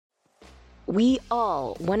We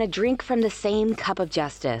all want to drink from the same cup of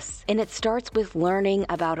justice, and it starts with learning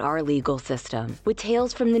about our legal system. With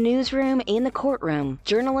tales from the newsroom and the courtroom,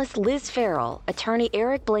 journalist Liz Farrell, attorney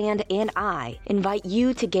Eric Bland, and I invite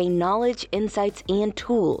you to gain knowledge, insights, and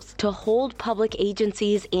tools to hold public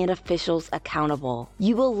agencies and officials accountable.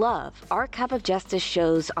 You will love our Cup of Justice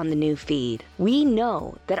shows on the new feed. We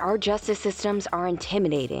know that our justice systems are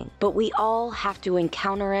intimidating, but we all have to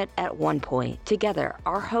encounter it at one point. Together,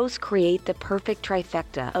 our hosts create the perfect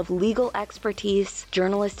trifecta of legal expertise,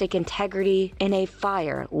 journalistic integrity, and a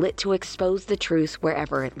fire lit to expose the truth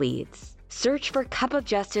wherever it leads. Search for Cup of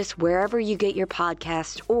Justice wherever you get your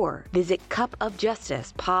podcasts or visit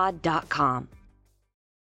cupofjusticepod.com.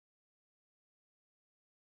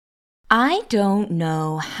 I don't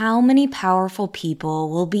know how many powerful people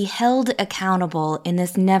will be held accountable in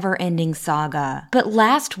this never-ending saga, but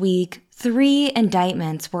last week, 3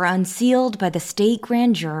 indictments were unsealed by the state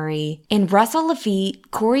grand jury, and Russell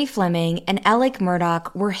Laffitte, Corey Fleming, and Alec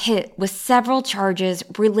Murdaugh were hit with several charges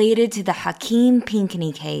related to the Hakeem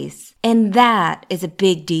Pinkney case, and that is a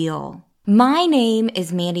big deal. My name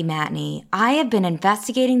is Mandy Matney. I have been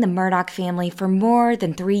investigating the Murdaugh family for more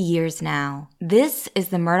than 3 years now. This is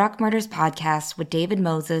the Murdaugh Murders Podcast with David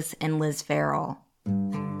Moses and Liz Farrell.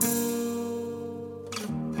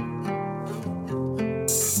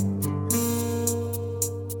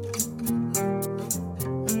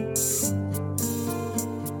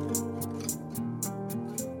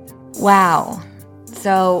 Wow.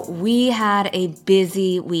 So we had a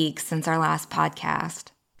busy week since our last podcast.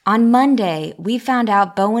 On Monday, we found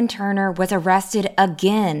out Bowen Turner was arrested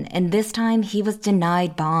again, and this time he was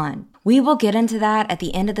denied bond. We will get into that at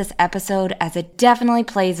the end of this episode, as it definitely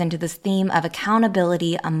plays into this theme of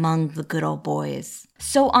accountability among the good old boys.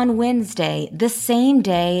 So on Wednesday, the same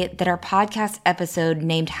day that our podcast episode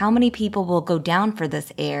named How Many People Will Go Down for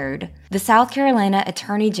this aired, the South Carolina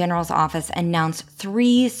Attorney General's office announced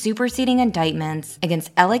 3 superseding indictments against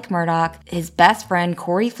Alec Murdaugh, his best friend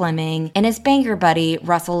Corey Fleming, and his banker buddy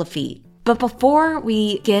Russell Laffitte. But before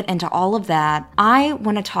we get into all of that, I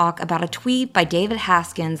want to talk about a tweet by David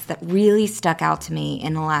Haskins that really stuck out to me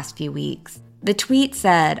in the last few weeks. The tweet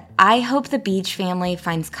said, "I hope the Beach family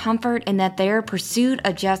finds comfort in that their pursuit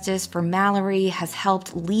of justice for Mallory has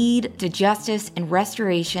helped lead to justice and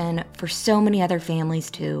restoration for so many other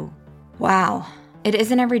families too." Wow, it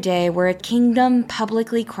isn't every day where a kingdom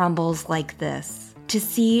publicly crumbles like this. To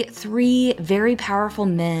see 3 very powerful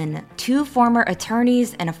men, 2 former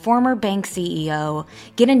attorneys and a former bank CEO,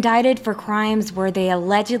 get indicted for crimes where they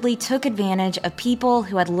allegedly took advantage of people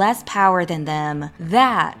who had less power than them,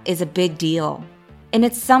 that is a big deal. And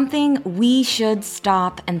it's something we should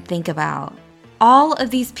stop and think about. All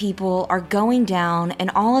of these people are going down, and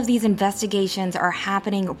all of these investigations are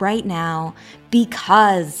happening right now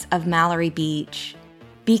because of Mallory Beach.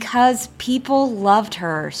 Because people loved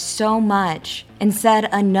her so much and said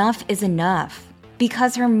enough is enough.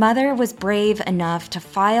 Because her mother was brave enough to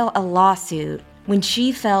file a lawsuit when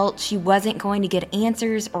she felt she wasn't going to get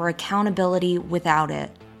answers or accountability without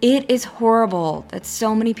it. It is horrible that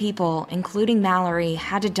so many people, including Mallory,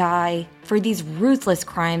 had to die for these ruthless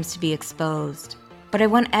crimes to be exposed. But I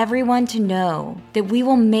want everyone to know that we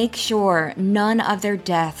will make sure none of their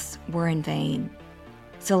deaths were in vain.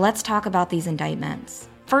 So let's talk about these indictments.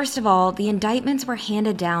 First of all, the indictments were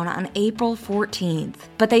handed down on April 14th,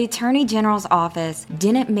 but the Attorney General's office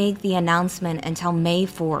didn't make the announcement until May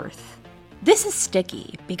 4th. This is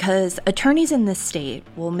sticky because attorneys in this state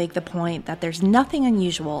will make the point that there's nothing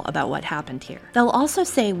unusual about what happened here. They'll also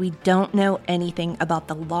say we don't know anything about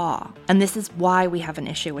the law, and this is why we have an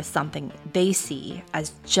issue with something they see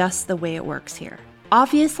as just the way it works here.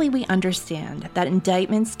 Obviously, we understand that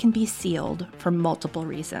indictments can be sealed for multiple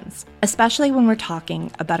reasons, especially when we're talking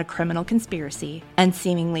about a criminal conspiracy and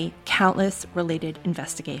seemingly countless related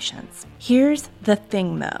investigations. Here's the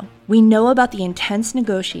thing, though. We know about the intense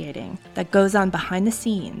negotiating that goes on behind the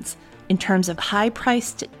scenes in terms of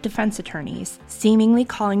high-priced defense attorneys seemingly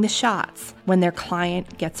calling the shots when their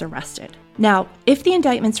client gets arrested. Now, if the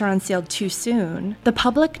indictments are unsealed too soon, the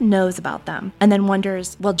public knows about them and then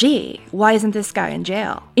wonders, well, gee, why isn't this guy in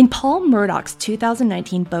jail? In Paul Murdaugh's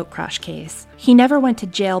 2019 boat crash case, he never went to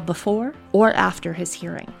jail before or after his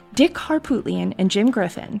hearing. Dick Harpootlian and Jim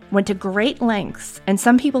Griffin went to great lengths, and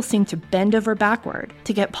some people seemed to bend over backward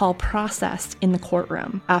to get Paul processed in the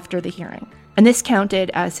courtroom after the hearing. And this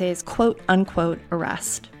counted as his quote-unquote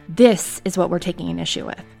arrest. This is what we're taking an issue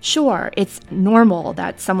with. Sure, it's normal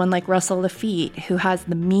that someone like Russell Laffitte, who has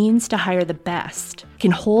the means to hire the best,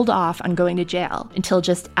 can hold off on going to jail until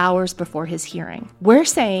just hours before his hearing. We're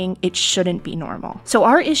saying it shouldn't be normal. So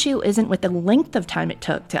our issue isn't with the length of time it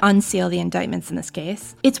took to unseal the indictments in this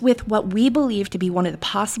case. It's with what we believe to be one of the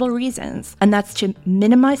possible reasons, and that's to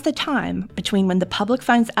minimize the time between when the public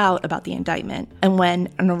finds out about the indictment and when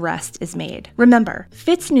an arrest is made. Remember,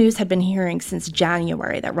 Fitz News had been hearing since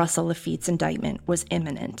January that Russell Laffitte's indictment was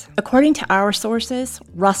imminent. According to our sources,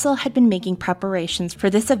 Russell had been making preparations for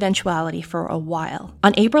this eventuality for a while.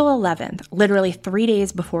 On April 11th, literally 3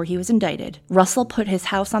 days before he was indicted, Russell put his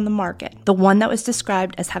house on the market, the one that was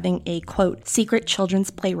described as having a, quote, secret children's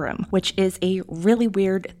playroom, which is a really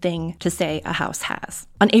weird thing to say a house has.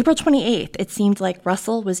 On April 28th, it seemed like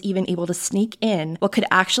Russell was even able to sneak in what could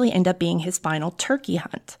actually end up being his final turkey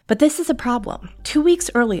hunt. But this is a problem. 2 weeks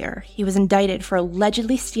earlier, he was indicted for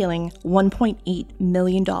allegedly stealing $1.8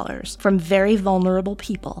 million from very vulnerable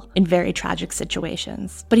people in very tragic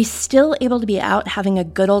situations. But he's still able to be out having a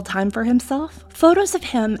good old time for himself. Photos of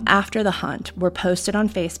him after the hunt were posted on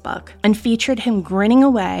Facebook and featured him grinning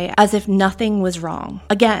away as if nothing was wrong.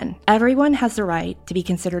 Again, everyone has the right to be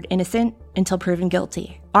considered innocent until proven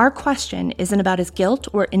guilty. Our question isn't about his guilt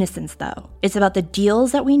or innocence, though. It's about the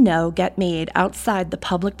deals that we know get made outside the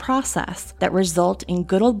public process that result in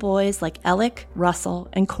good old boys like Alec, Russell,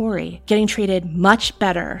 and Corey getting treated much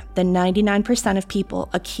better than 99% of people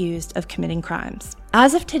accused of committing crimes.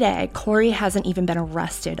 As of today, Corey hasn't even been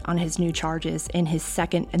arrested on his new charges in his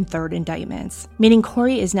second and third indictments, meaning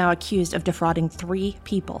Corey is now accused of defrauding 3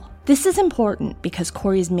 people. This is important because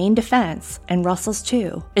Corey's main defense, and Russell's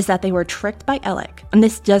too, is that they were tricked by Alec, and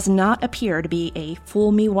this does not appear to be a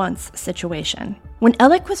fool me once situation. When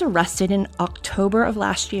Alec was arrested in October of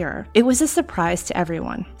last year, it was a surprise to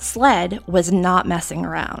everyone. SLED was not messing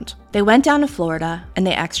around. They went down to Florida and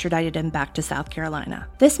they extradited him back to South Carolina.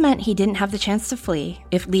 This meant he didn't have the chance to flee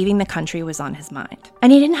if leaving the country was on his mind.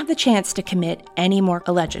 And he didn't have the chance to commit any more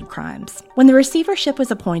alleged crimes. When the receivership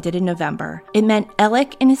was appointed in November, it meant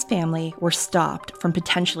Alec and his family were stopped from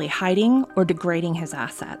potentially hiding or degrading his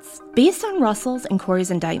assets. Based on Russell's and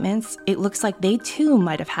Corey's indictments, it looks like they too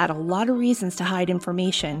might have had a lot of reasons to hide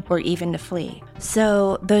information or even to flee.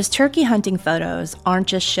 So those turkey hunting photos aren't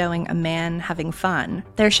just showing a man having fun.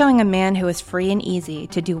 They're showing a man who is free and easy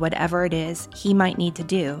to do whatever it is he might need to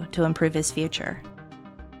do to improve his future.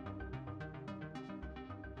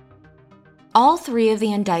 All 3 of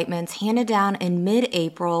the indictments handed down in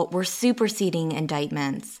mid-April were superseding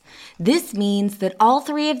indictments. This means that all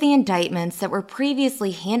 3 of the indictments that were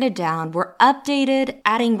previously handed down were updated,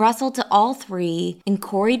 adding Russell to all 3 and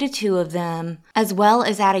Corey to 2 of them, as well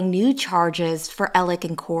as adding new charges for Alec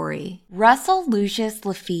and Corey. Russell Lucius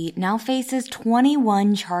Laffitte now faces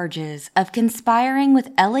 21 charges of conspiring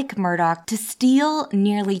with Alec Murdaugh to steal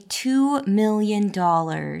nearly $2 million.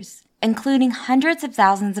 Including hundreds of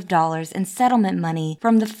thousands of dollars in settlement money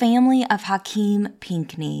from the family of Hakeem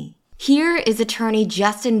Pinkney. Here is attorney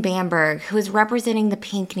Justin Bamberg, who is representing the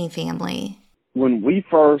Pinkney family. When we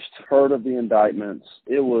first heard of the indictments,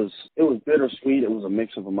 it was bittersweet. It was a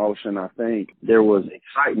mix of emotion. I think there was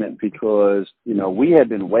excitement because, we had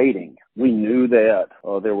been waiting. We knew that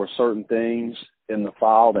there were certain things in the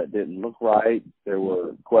file that didn't look right. There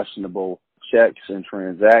were questionable checks and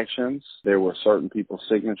transactions. There were certain people's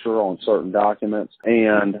signature on certain documents.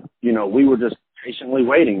 And, we were just patiently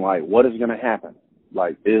waiting, like, what is going to happen?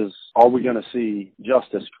 Like, are we going to see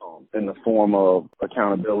justice come in the form of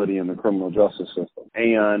accountability in the criminal justice system?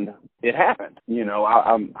 And it happened. I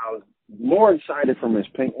was more excited for Ms.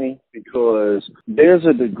 Pinkney because there's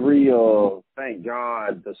a degree of, thank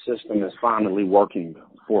God, the system is finally working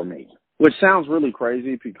for me. Which sounds really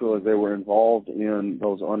crazy because they were involved in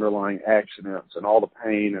those underlying accidents and all the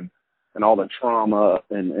pain and all the trauma,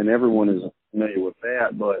 and everyone is familiar with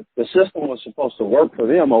that. But the system was supposed to work for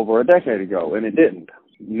them over a decade ago, and it didn't.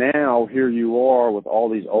 Now, here you are with all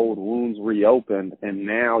these old wounds reopened, and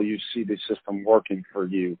now you see the system working for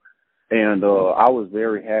you. And I was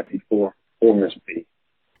very happy for Ms. P.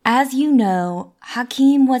 As you know,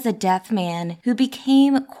 Hakeem was a deaf man who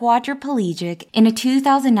became quadriplegic in a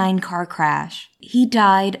 2009 car crash. He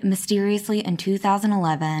died mysteriously in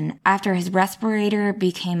 2011 after his respirator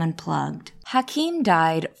became unplugged. Hakeem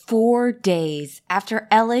died 4 days after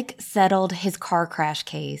Alec settled his car crash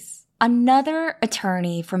case. Another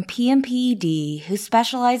attorney from PMPED who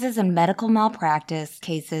specializes in medical malpractice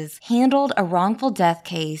cases handled a wrongful death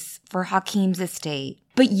case for Hakeem's estate.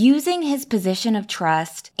 But using his position of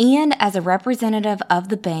trust and as a representative of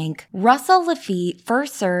the bank, Russell Laffitte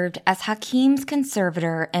first served as Hakeem's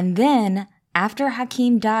conservator, and then, after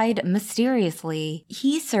Hakeem died mysteriously,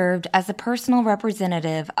 he served as a personal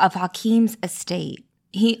representative of Hakeem's estate.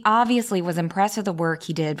 He obviously was impressed with the work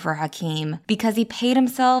he did for Hakeem because he paid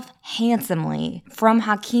himself handsomely from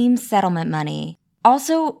Hakeem's settlement money.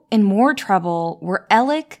 Also in more trouble were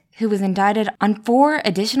Alec, who was indicted on 4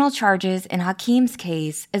 additional charges in Hakeem's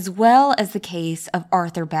case, as well as the case of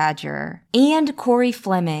Arthur Badger, and Corey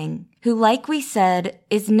Fleming, who, like we said,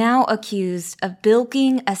 is now accused of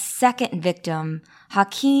bilking a second victim,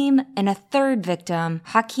 Hakeem, and a third victim,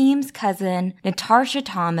 Hakeem's cousin, Natasha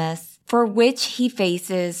Thomas, for which he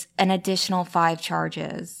faces an additional 5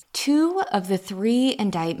 charges. 2 of the 3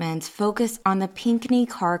 indictments focus on the Pinckney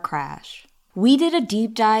car crash. We did a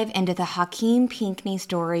deep dive into the Hakeem Pinckney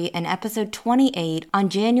story in episode 28 on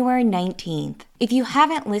January 19th. If you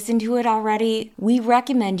haven't listened to it already, we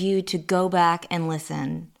recommend you to go back and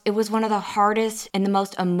listen. It was one of the hardest and the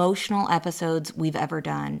most emotional episodes we've ever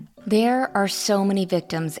done. There are so many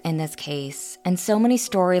victims in this case, and so many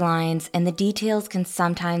storylines, and the details can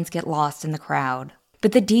sometimes get lost in the crowd.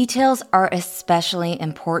 But the details are especially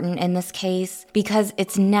important in this case because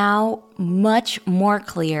it's now much more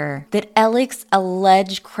clear that Alec's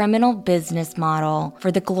alleged criminal business model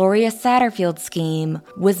for the Gloria Satterfield scheme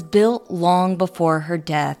was built long before her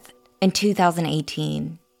death in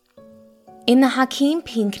 2018. In the Hakeem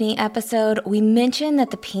Pinckney episode, we mentioned that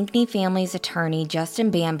the Pinckney family's attorney, Justin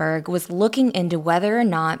Bamberg, was looking into whether or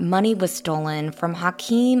not money was stolen from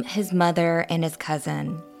Hakeem, his mother, and his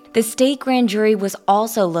cousin. The state grand jury was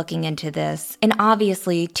also looking into this, and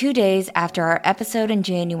obviously, 2 days after our episode in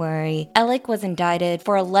January, Alec was indicted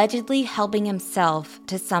for allegedly helping himself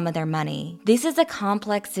to some of their money. This is a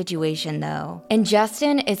complex situation, though, and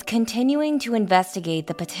Justin is continuing to investigate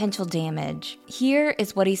the potential damage. Here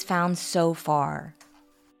is what he's found so far.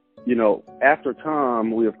 After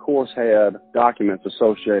time, we of course had documents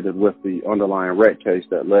associated with the underlying wreck case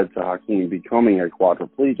that led to Hakeem becoming a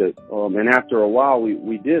quadriplegic. And after a while,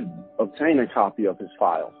 we did obtain a copy of his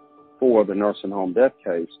file for the nursing home death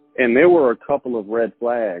case. And there were a couple of red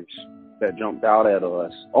flags that jumped out at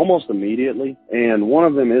us almost immediately. And one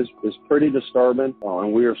of them is pretty disturbing.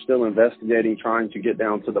 And we are still investigating, trying to get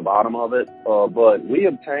down to the bottom of it. But we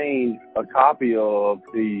obtained a copy of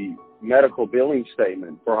the medical billing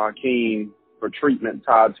statement for Hakeem for treatment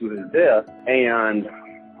tied to his death, and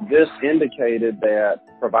this indicated that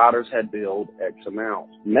providers had billed X amount.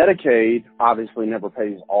 Medicaid obviously never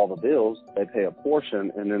pays all the bills. They pay a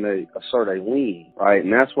portion, and then they assert a lien, right?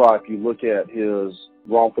 And that's why if you look at his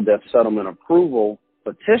wrongful death settlement approval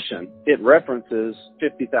petition, it references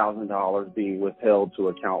 $50,000 being withheld to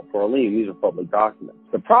account for a lien. These are public documents.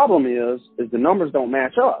 The problem is the numbers don't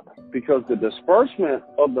match up because the disbursement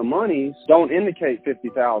of the monies don't indicate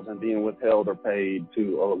 $50,000 being withheld or paid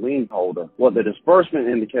to a lien holder. What the disbursement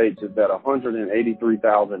indicates is that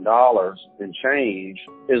 $183,000 and change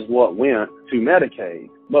is what went to Medicaid,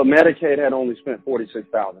 but Medicaid had only spent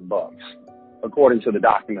 $46,000. According to the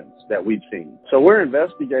documents that we've seen. So we're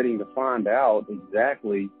investigating to find out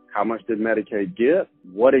exactly how much did Medicaid get,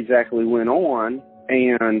 what exactly went on,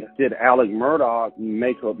 and did Alec Murdaugh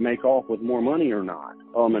make off with more money or not?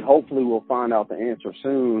 And hopefully we'll find out the answer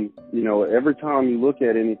soon. Every time you look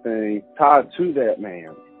at anything tied to that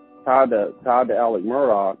man, tied to Alec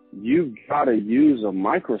Murdaugh, you've got to use a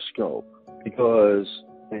microscope because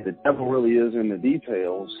the devil really is in the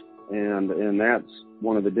details. And that's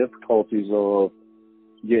one of the difficulties of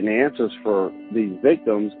getting answers for these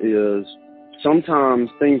victims is sometimes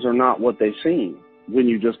things are not what they seem. When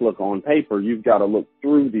you just look on paper, you've got to look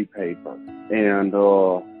through the paper. And,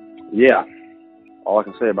 all I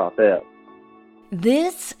can say about that.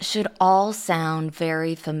 This should all sound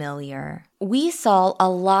very familiar. We saw a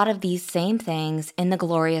lot of these same things in the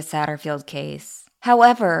Gloria Satterfield case.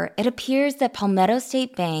 However, it appears that Palmetto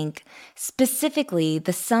State Bank, specifically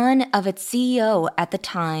the son of its CEO at the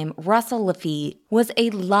time, Russell Laffitte, was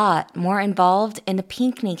a lot more involved in the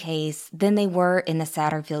Pinckney case than they were in the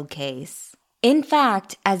Satterfield case. In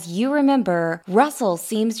fact, as you remember, Russell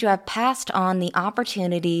seems to have passed on the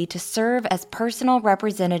opportunity to serve as personal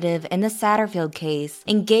representative in the Satterfield case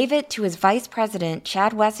and gave it to his vice president,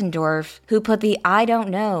 Chad Wessendorf, who put the I don't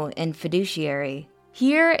know in fiduciary.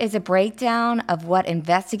 Here is a breakdown of what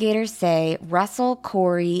investigators say Russell,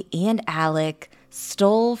 Corey, and Alec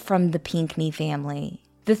stole from the Pinckney family.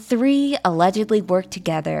 The 3 allegedly worked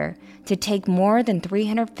together to take more than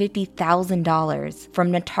 $350,000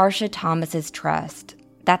 from Natasha Thomas's trust.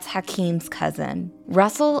 That's Hakeem's cousin.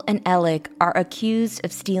 Russell and Alec are accused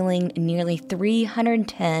of stealing nearly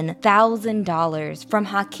 $310,000 from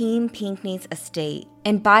Hakeem Pinckney's estate.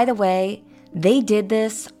 And by the way, they did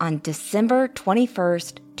this on December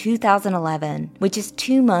 21st, 2011, which is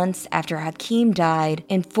 2 months after Hakeem died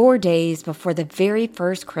and 4 days before the very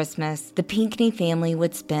first Christmas the Pinckney family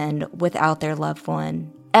would spend without their loved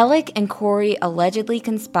one. Alec and Corey allegedly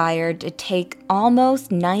conspired to take almost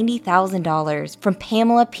 $90,000 from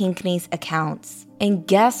Pamela Pinckney's accounts. And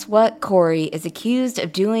guess what Corey is accused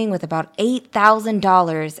of doing with about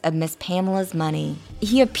 $8,000 of Miss Pamela's money?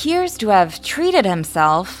 He appears to have treated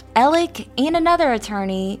himself, Alec and another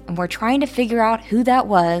attorney, and we're trying to figure out who that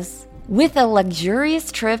was, with a luxurious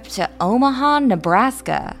trip to Omaha,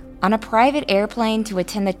 Nebraska, on a private airplane to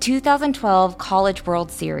attend the 2012 College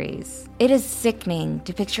World Series. It is sickening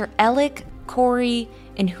to picture Alec, Corey,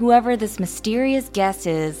 and whoever this mysterious guest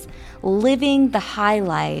is living the high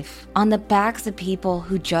life on the backs of people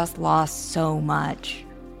who just lost so much.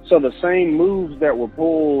 So the same moves that were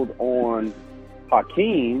pulled on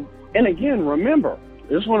Hakeem, and again, remember,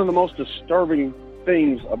 this is one of the most disturbing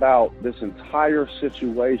things about this entire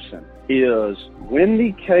situation, is when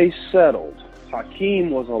the case settled,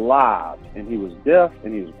 Hakeem was alive, and he was deaf,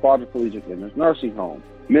 and he was quadriplegic in his nursing home.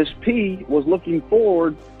 Miss P was looking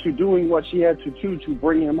forward to doing what she had to do to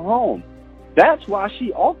bring him home. That's why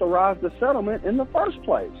she authorized the settlement in the first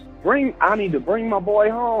place. I need to bring my boy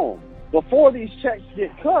home. Before these checks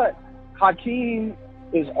get cut, Hakeem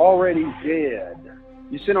is already dead.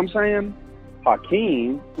 You see what I'm saying?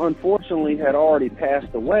 Hakeem, unfortunately, had already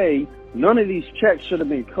passed away. None of these checks should have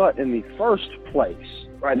been cut in the first place.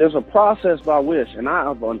 Right, there's a process by which, and I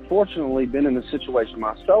have unfortunately been in a situation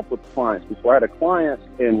myself with clients before. I had a client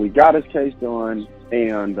and we got his case done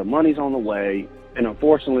and the money's on the way, and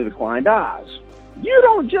unfortunately the client dies. You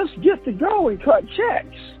don't just get to go and cut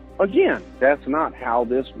checks. Again, that's not how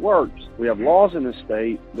this works. We have laws in the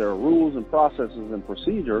state, there are rules and processes and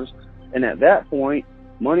procedures, and at that point,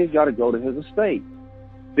 money's got to go to his estate.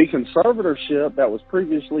 The conservatorship that was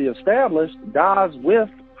previously established dies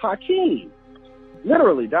with Hakeem.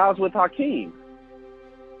 Literally dies with Hakeem.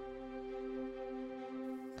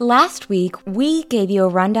 Last week, we gave you a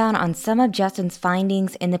rundown on some of Justin's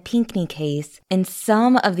findings in the Pinckney case and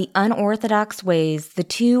some of the unorthodox ways the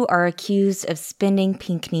two are accused of spending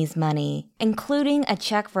Pinckney's money, including a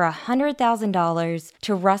check for $100,000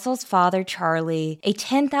 to Russell's father, Charlie, a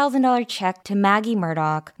 $10,000 check to Maggie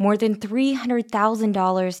Murdoch, more than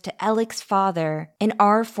 $300,000 to Alec's father, and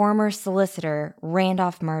our former solicitor,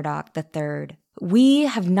 Randolph Murdoch III. We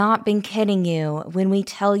have not been kidding you when we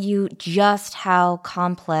tell you just how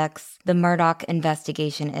complex the Murdoch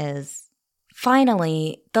investigation is.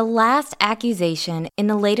 Finally, the last accusation in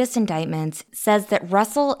the latest indictments says that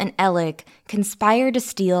Russell and Alec conspired to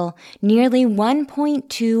steal nearly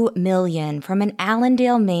 $1.2 million from an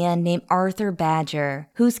Allendale man named Arthur Badger,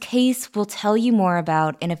 whose case we'll tell you more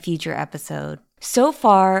about in a future episode. So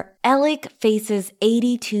far, Alec faces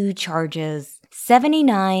 82 charges.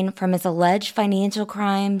 79 from his alleged financial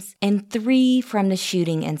crimes, and 3 from the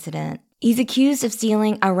shooting incident. He's accused of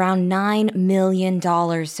stealing around $9 million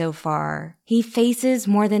so far. He faces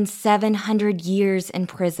more than 700 years in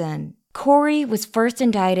prison. Corey was first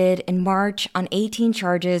indicted in March on 18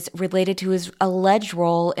 charges related to his alleged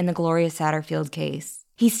role in the Gloria Satterfield case.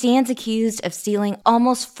 He stands accused of stealing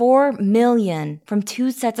almost $4 million from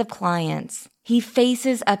 2 sets of clients. He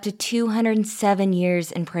faces up to 207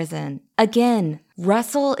 years in prison. Again,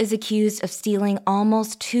 Russell is accused of stealing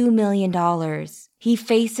almost $2 million. He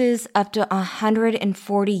faces up to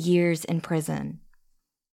 140 years in prison.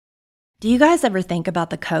 Do you guys ever think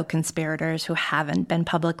about the co-conspirators who haven't been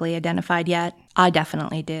publicly identified yet? I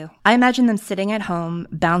definitely do. I imagine them sitting at home,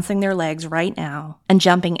 bouncing their legs right now, and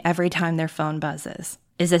jumping every time their phone buzzes.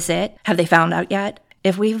 Is this it? Have they found out yet?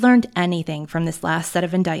 If we've learned anything from this last set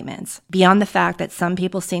of indictments, beyond the fact that some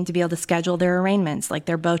people seem to be able to schedule their arraignments like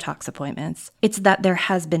their Botox appointments, it's that there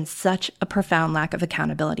has been such a profound lack of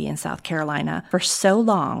accountability in South Carolina for so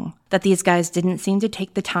long that these guys didn't seem to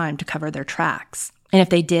take the time to cover their tracks. And if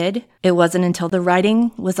they did, it wasn't until the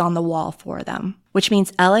writing was on the wall for them. Which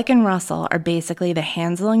means Alec and Russell are basically the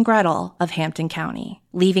Hansel and Gretel of Hampton County,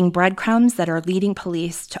 leaving breadcrumbs that are leading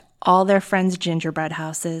police to all their friends' gingerbread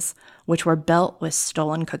houses, which were built with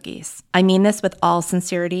stolen cookies. I mean this with all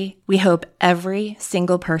sincerity. We hope every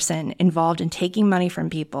single person involved in taking money from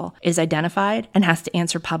people is identified and has to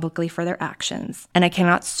answer publicly for their actions. And I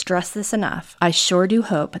cannot stress this enough. I sure do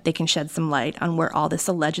hope they can shed some light on where all this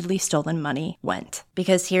allegedly stolen money went.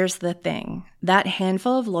 Because here's the thing. That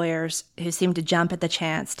handful of lawyers who seem to jump at the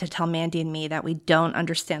chance to tell Mandy and me that we don't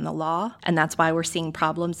understand the law, and that's why we're seeing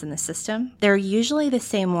problems in the system, they're usually the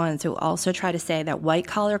same ones who also try to say that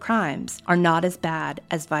white-collar crimes are not as bad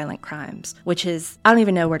as violent crimes, which is, I don't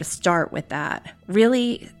even know where to start with that.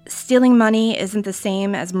 Really, stealing money isn't the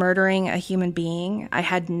same as murdering a human being? I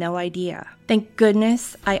had no idea. Thank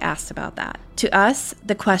goodness I asked about that. To us,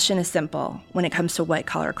 the question is simple when it comes to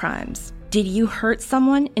white-collar crimes. Did you hurt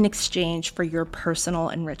someone in exchange for your personal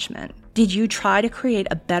enrichment? Did you try to create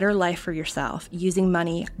a better life for yourself using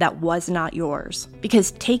money that was not yours?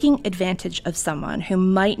 Because taking advantage of someone who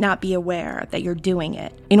might not be aware that you're doing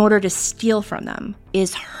it in order to steal from them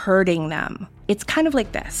is hurting them. It's kind of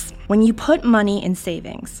like this. When you put money in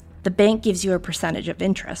savings, the bank gives you a percentage of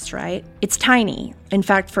interest, right? It's tiny. In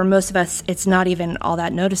fact, for most of us, it's not even all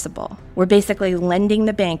that noticeable. We're basically lending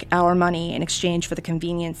the bank our money in exchange for the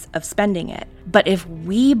convenience of spending it. But if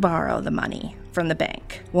we borrow the money from the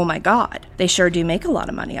bank, well, my God, they sure do make a lot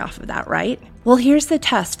of money off of that, right? Well, here's the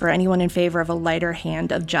test for anyone in favor of a lighter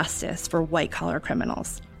hand of justice for white-collar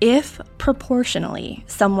criminals. If proportionally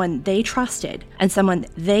someone they trusted and someone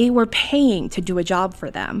they were paying to do a job for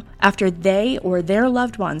them after they or their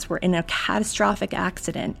loved ones were in a catastrophic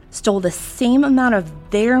accident stole the same amount of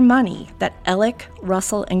their money that Alec,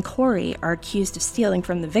 Russell, and Corey are accused of stealing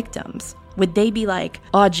from the victims, would they be like,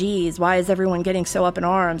 oh geez, why is everyone getting so up in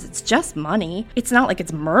arms? It's just money. It's not like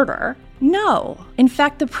it's murder. No. In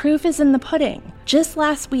fact, the proof is in the pudding. Just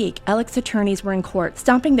last week, Alec's attorneys were in court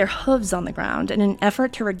stomping their hooves on the ground in an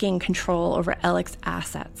effort to regain control over Alec's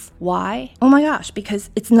assets. Why? Oh my gosh,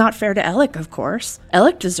 because it's not fair to Alec, of course.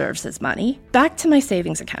 Alec deserves his money. Back to my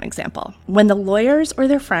savings account example. When the lawyers or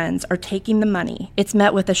their friends are taking the money, it's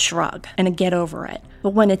met with a shrug and a get over it.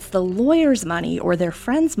 But when it's the lawyer's money or their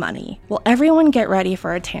friend's money, well, everyone get ready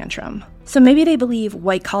for a tantrum. So maybe they believe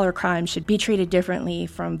white-collar crimes should be treated differently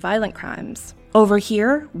from violent crimes. Over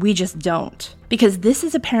here, we just don't. Because this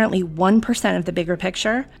is apparently 1% of the bigger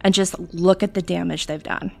picture, and just look at the damage they've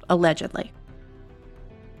done, allegedly.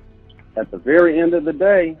 At the very end of the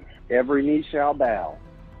day, every knee shall bow.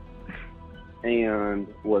 And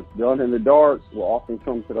what's done in the dark will often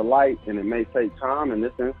come to the light, and it may take time. In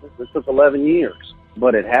this instance, it took 11 years.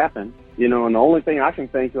 But it happened, and the only thing I can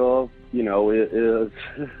think of, is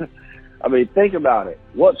I mean, think about it.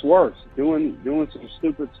 What's worse, doing some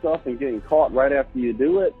stupid stuff and getting caught right after you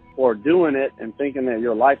do it, or doing it and thinking that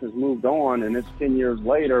your life has moved on and it's 10 years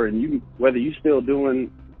later, and whether you're still doing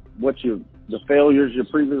the failures you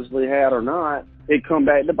previously had or not, it come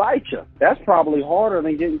back to bite you. That's probably harder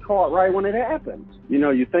than getting caught right when it happens.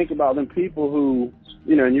 You think about them people who,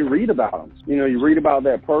 and you read about them. You read about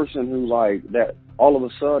that person who that all of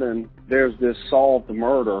a sudden there's this solved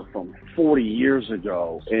murder from 40 years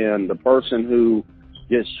ago, and the person who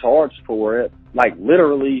gets charged for it,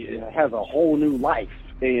 literally has a whole new life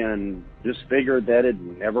and just figured that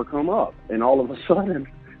it'd never come up. And all of a sudden,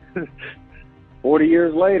 40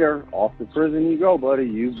 years later, off to prison you go, buddy.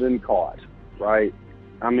 You've been caught, right?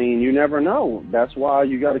 I mean, you never know. That's why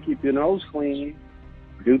you got to keep your nose clean,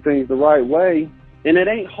 do things the right way, and it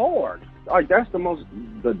ain't hard. That's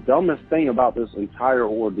the dumbest thing about this entire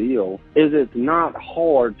ordeal is it's not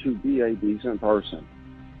hard to be a decent person.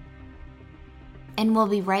 And we'll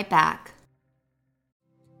be right back.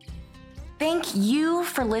 Thank you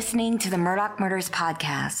for listening to the Murdaugh Murders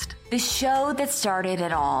podcast, the show that started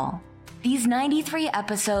it all. These 93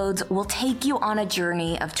 episodes will take you on a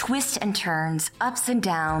journey of twists and turns, ups and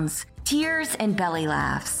downs, tears and belly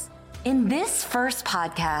laughs. In this first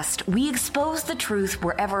podcast, we expose the truth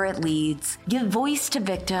wherever it leads, give voice to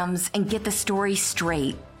victims, and get the story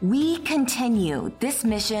straight. We continue this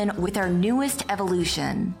mission with our newest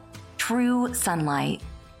evolution, True Sunlight.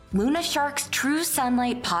 Luna Shark's True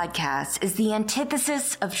Sunlight podcast is the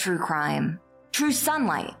antithesis of true crime. True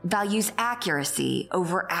Sunlight values accuracy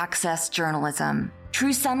over access journalism.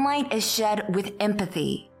 True Sunlight is shed with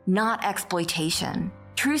empathy, not exploitation.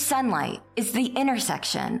 True Sunlight is the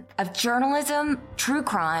intersection of journalism, true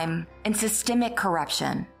crime, and systemic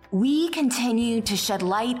corruption. We continue to shed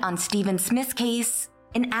light on Stephen Smith's case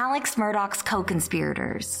and Alex Murdaugh's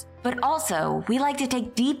co-conspirators. But also, we like to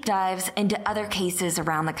take deep dives into other cases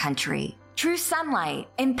around the country. True Sunlight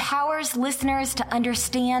empowers listeners to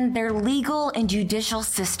understand their legal and judicial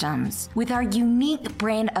systems with our unique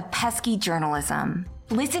brand of pesky journalism.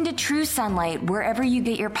 Listen to True Sunlight wherever you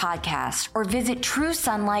get your podcast or visit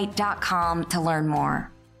truesunlight.com to learn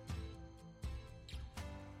more.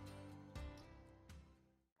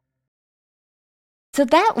 So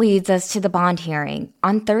that leads us to the bond hearing.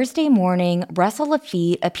 On Thursday morning, Russell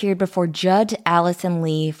Laffitte appeared before Judge Allison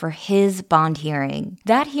Lee for his bond hearing.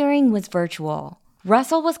 That hearing was virtual.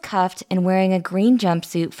 Russell was cuffed and wearing a green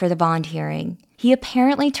jumpsuit for the bond hearing. He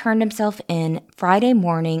apparently turned himself in Friday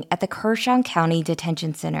morning at the Kershaw County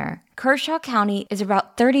Detention Center. Kershaw County is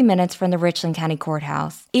about 30 minutes from the Richland County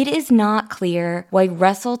Courthouse. It is not clear why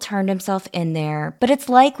Russell turned himself in there, but it's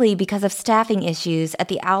likely because of staffing issues at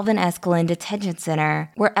the Alvin S. Glenn Detention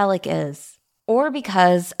Center, where Alec is, or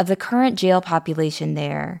because of the current jail population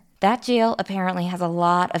there. That jail apparently has a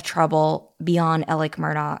lot of trouble beyond Alec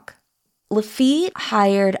Murdaugh. Laffitte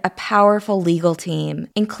hired a powerful legal team,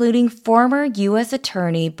 including former U.S.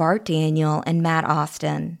 Attorney Bart Daniel and Matt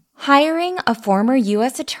Austin. Hiring a former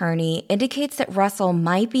U.S. attorney indicates that Russell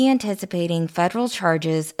might be anticipating federal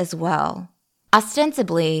charges as well.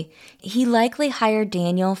 Ostensibly, he likely hired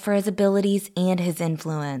Daniel for his abilities and his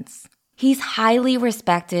influence. He's highly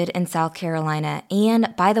respected in South Carolina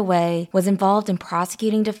and, by the way, was involved in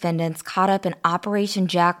prosecuting defendants caught up in Operation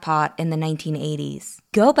Jackpot in the 1980s.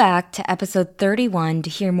 Go back to episode 31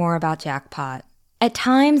 to hear more about Jackpot. At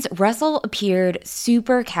times, Russell appeared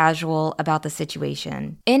super casual about the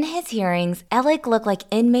situation. In his hearings, Alec looked like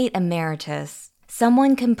inmate emeritus,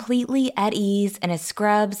 someone completely at ease in his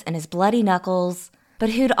scrubs and his bloody knuckles,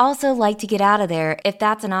 but who'd also like to get out of there if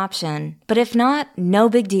that's an option. But if not, no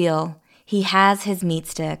big deal. He has his meat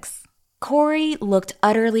sticks. Corey looked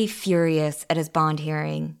utterly furious at his bond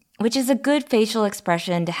hearing, which is a good facial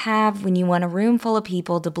expression to have when you want a room full of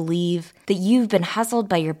people to believe that you've been hustled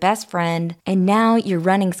by your best friend and now your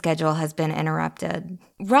running schedule has been interrupted.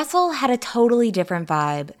 Russell had a totally different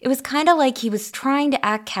vibe. It was kind of like he was trying to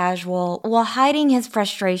act casual while hiding his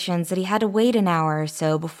frustrations that he had to wait an hour or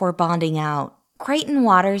so before bonding out. Creighton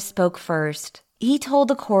Waters spoke first. He told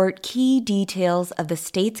the court key details of the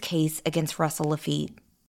state's case against Russell Laffitte.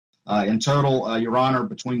 In total, Your Honor,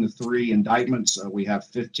 between the three indictments, we have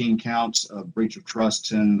 15 counts of breach of trust,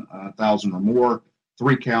 10,000 or more,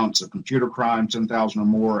 3 counts of computer crime, 10,000 or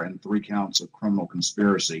more, and 3 counts of criminal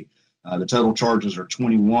conspiracy. The total charges are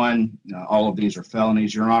 21. All of these are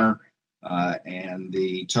felonies, Your Honor, and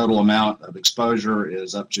the total amount of exposure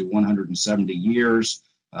is up to 170 years.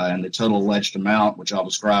 And the total alleged amount, which I'll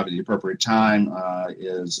describe at the appropriate time,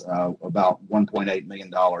 is about $1.8 million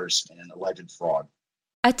in alleged fraud.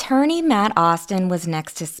 Attorney Matt Austin was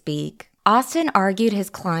next to speak. Austin argued his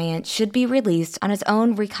client should be released on his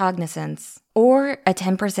own recognizance or a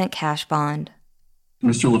 10% cash bond.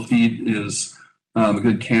 Mr. Laffitte is a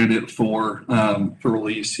good candidate for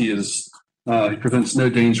release. He presents no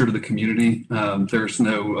danger to the community. There's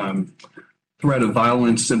no threat of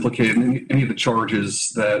violence implicated in any of the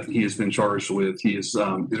charges that he has been charged with. These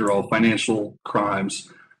are all financial crimes.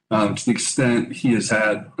 To the extent he has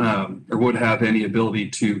had or would have any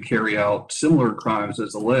ability to carry out similar crimes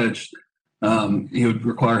as alleged, he would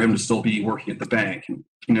require him to still be working at the bank.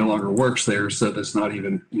 He no longer works there, so that's not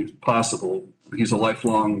even possible. He's a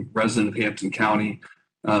lifelong resident of Hampton County.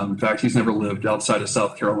 In fact, he's never lived outside of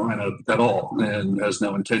South Carolina at all and has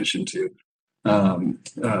no intention to.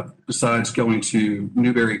 Besides going to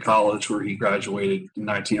Newberry College, where he graduated in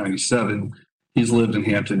 1997, he's lived in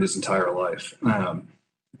Hampton his entire life.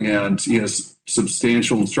 And he has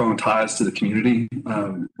substantial and strong ties to the community.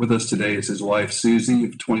 With us today is his wife, Susie,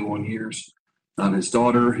 of 21 years, his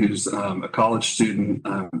daughter, who's a college student.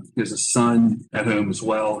 He has a son at home as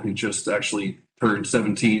well, who just actually turned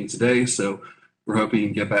 17 today. So we're hoping he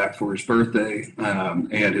can get back for his birthday.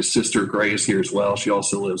 And his sister, Gray, is here as well. She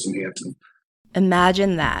also lives in Hampton.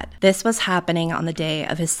 Imagine that. This was happening on the day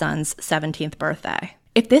of his son's 17th birthday.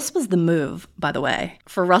 If this was the move, by the way,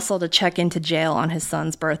 for Russell to check into jail on his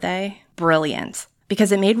son's birthday, brilliant.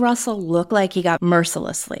 Because it made Russell look like he got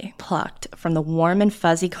mercilessly plucked from the warm and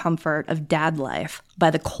fuzzy comfort of dad life by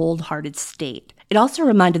the cold-hearted state. It also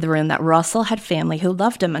reminded the room that Russell had family who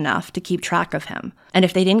loved him enough to keep track of him. And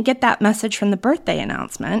if they didn't get that message from the birthday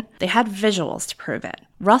announcement, they had visuals to prove it.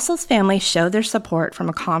 Russell's family showed their support from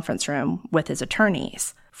a conference room with his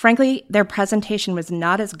attorneys. Frankly, their presentation was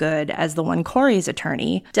not as good as the one Corey's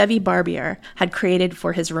attorney, Debbie Barbier, had created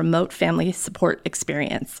for his remote family support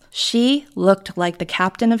experience. She looked like the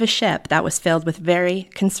captain of a ship that was filled with very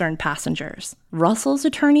concerned passengers. Russell's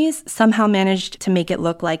attorneys somehow managed to make it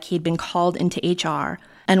look like he'd been called into HR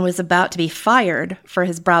and was about to be fired for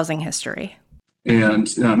his browsing history. And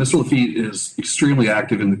Mr. Laffitte is extremely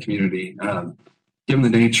active in the community. Given the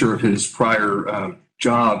nature of his prior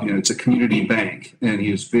job, it's a community bank, and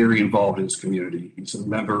he is very involved in his community. He's a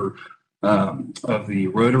member of the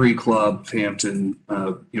Rotary Club of Hampton.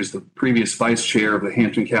 He was the previous vice chair of the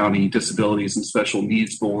Hampton County Disabilities and Special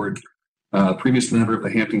Needs Board. previous member of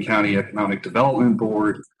the Hampton County Economic Development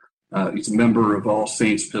Board. He's a member of All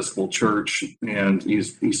Saints Episcopal Church, and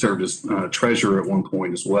he served as treasurer at one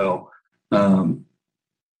point as well.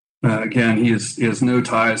 Again, he has no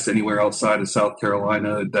ties to anywhere outside of South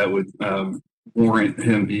Carolina that would warrant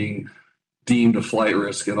him being deemed a flight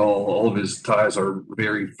risk at all. All of his ties are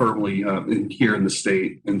very firmly here in the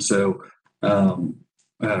state, and so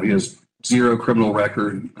he has zero criminal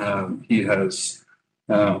record.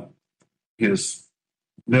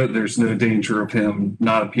 There's no danger of him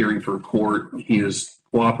not appearing for court. He has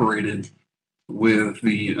cooperated with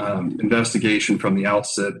the investigation from the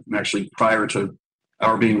outset, and actually prior to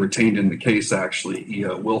our being retained in the case, actually, he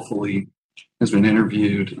willfully has been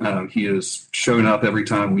interviewed. He has shown up every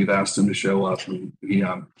time we've asked him to show up, and he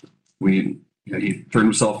turned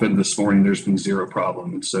himself in this morning. There's been zero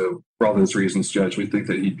problem, and so for all those reasons, Judge, we think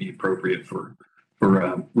that he'd be appropriate for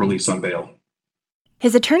release on bail.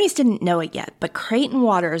 His attorneys didn't know it yet, but Creighton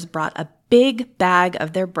Waters brought a big bag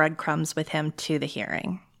of their breadcrumbs with him to the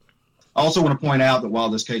hearing. I also want to point out that while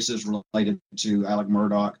this case is related to Alec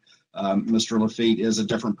Murdaugh, Mr. Laffitte is a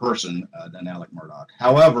different person than Alec Murdaugh.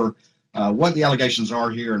 However, what the allegations are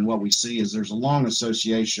here and what we see is there's a long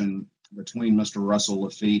association between Mr. Russell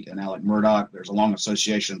Laffitte and Alec Murdaugh. There's a long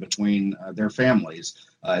association between their families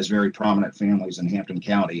as very prominent families in Hampton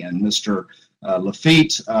County. And Mr.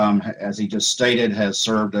 Laffitte, as he just stated, has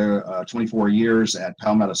served 24 years at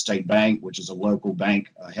Palmetto State Bank, which is a local bank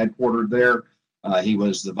headquartered there. He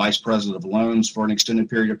was the vice president of loans for an extended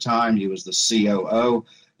period of time. He was the COO,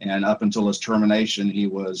 and up until his termination, he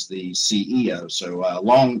was the CEO. So a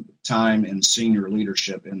long time in senior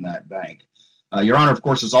leadership in that bank. Your Honor, of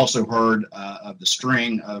course, has also heard of the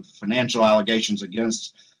string of financial allegations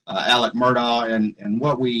against Alec Murdaugh, and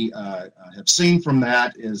what we have seen from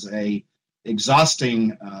that is a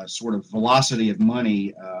exhausting sort of velocity of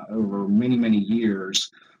money over many, many years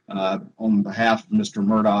on behalf of Mr.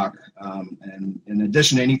 Murdaugh. And in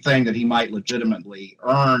addition to anything that he might legitimately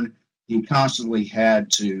earn, he constantly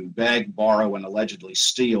had to beg, borrow, and allegedly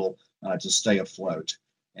steal to stay afloat.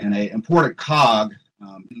 And an important cog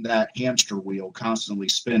in that hamster wheel constantly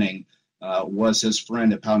spinning was his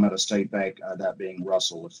friend at Palmetto State Bank, that being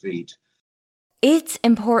Russell Laffitte. It's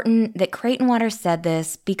important that Creighton Waters said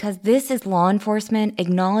this because this is law enforcement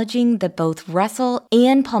acknowledging that both Russell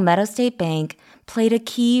and Palmetto State Bank played a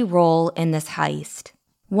key role in this heist.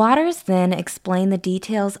 Waters then explained the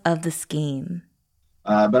details of the scheme.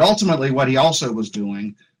 But ultimately, what he also was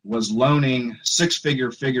doing was loaning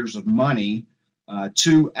figures of money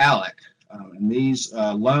to Alec. And these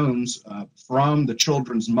loans from the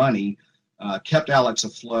children's money kept Alex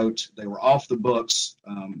afloat. They were off the books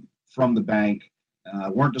from the bank,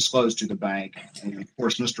 weren't disclosed to the bank. And of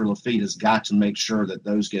course, Mr. Laffitte has got to make sure that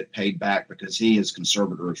those get paid back because he, as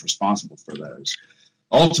conservator, is responsible for those.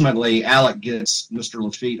 Ultimately, Alec gets Mr.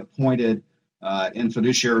 Laffitte appointed in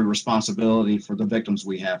fiduciary responsibility for the victims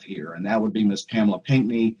we have here. And that would be Ms. Pamela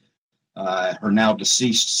Pinckney, her now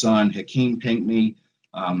deceased son, Hakeem Pinckney,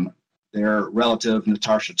 their relative,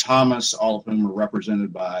 Natasha Thomas, all of whom are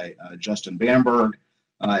represented by Justin Bamberg,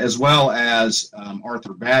 as well as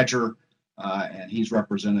Arthur Badger, and he's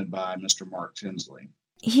represented by Mr. Mark Tinsley.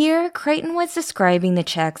 Here, Creighton was describing the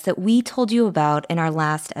checks that we told you about in our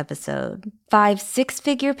last episode. 5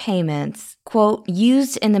 six-figure payments, quote,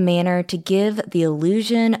 used in the manner to give the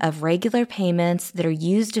illusion of regular payments that are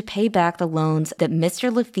used to pay back the loans that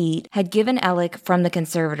Mr. Laffitte had given Alec from the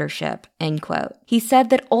conservatorship, end quote. He said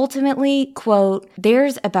that ultimately, quote,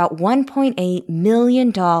 there's about $1.8 million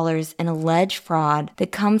in alleged fraud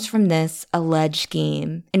that comes from this alleged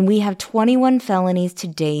scheme, and we have 21 felonies to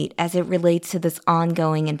date as it relates to this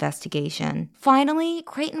ongoing investigation. Finally,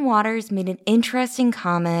 Creighton Waters made an interesting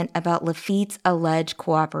comment about Laffitte's alleged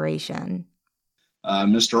cooperation.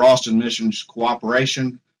 Mr. Austin Mission's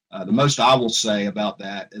cooperation, the most I will say about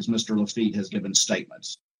that is Mr. Laffitte has given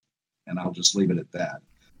statements, and I'll just leave it at that.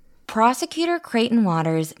 Prosecutor Creighton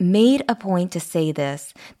Waters made a point to say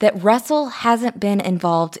this, that Russell hasn't been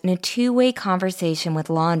involved in a two-way conversation with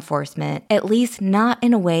law enforcement, at least not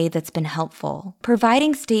in a way that's been helpful.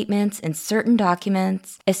 Providing statements in certain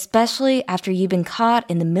documents, especially after you've been caught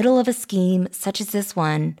in the middle of a scheme such as this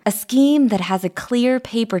one, a scheme that has a clear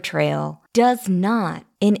paper trail, does not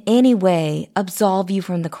in any way absolve you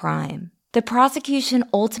from the crime. The prosecution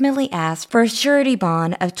ultimately asked for a surety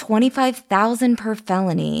bond of $25,000 per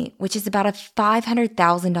felony, which is about a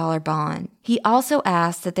 $500,000 bond. He also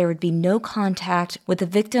asked that there would be no contact with the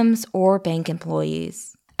victims or bank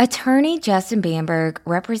employees. Attorney Justin Bamberg,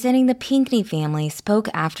 representing the Pinckney family, spoke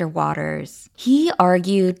after Waters. He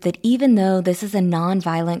argued that even though this is a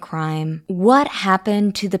nonviolent crime, what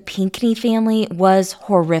happened to the Pinckney family was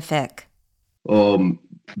horrific.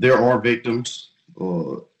 There are victims,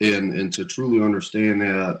 and to truly understand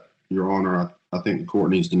that, Your Honor, I think the court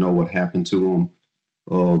needs to know what happened to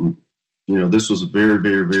them. This was a very,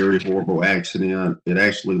 very, very horrible accident. It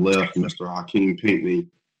actually left Mr. Hakeem Pinckney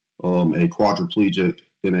a quadriplegic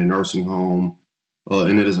in a nursing home.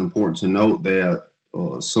 And it is important to note that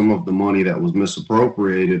some of the money that was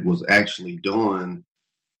misappropriated was actually done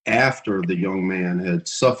after the young man had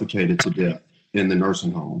suffocated to death in the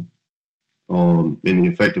nursing home. And he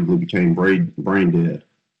effectively became brain dead.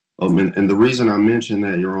 And the reason I mention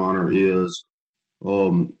that, Your Honor, is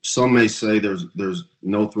some may say there's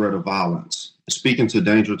no threat of violence. Speaking to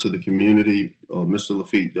danger to the community, Mr.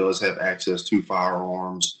 Laffitte does have access to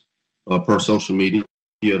firearms. Per social media,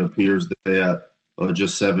 it appears that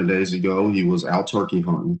just 7 days ago he was out turkey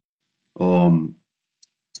hunting.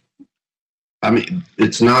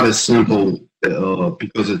 It's not as simple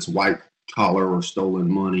because it's white collar or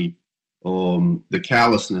stolen money. The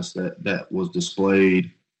callousness that was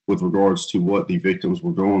displayed with regards to what the victims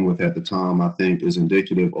were going with at the time, I think, is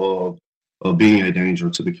indicative of being a danger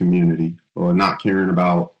to the community, or not caring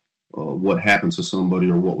about what happened to somebody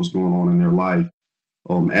or what was going on in their life.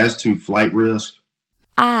 As to flight risk.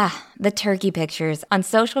 The turkey pictures on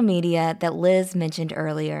social media that Liz mentioned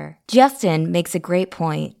earlier. Justin makes a great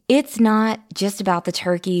point. It's not just about the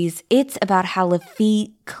turkeys. It's about how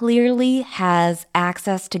Laffitte clearly has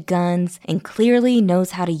access to guns and clearly knows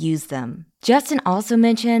how to use them. Justin also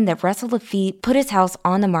mentioned that Russell Laffitte put his house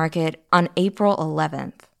on the market on April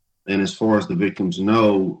 11th. And as far as the victims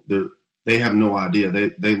know, they have no idea.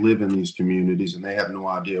 They live in these communities and they have no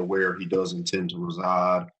idea where he does intend to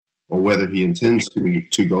reside or whether he intends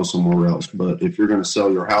to go somewhere else. But if you're going to sell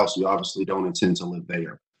your house, you obviously don't intend to live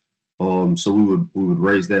there. So we would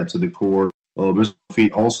raise that to the court. Mr.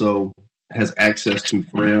 Laffitte also has access to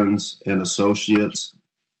friends and associates,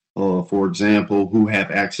 for example, who have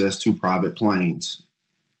access to private planes.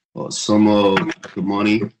 Some of the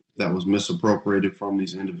money that was misappropriated from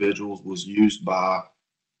these individuals was used by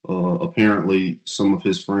apparently some of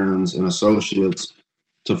his friends and associates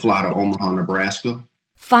to fly to Omaha, Nebraska.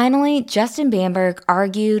 Finally, Justin Bamberg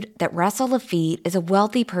argued that Russell Laffitte is a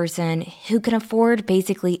wealthy person who can afford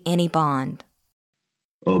basically any bond.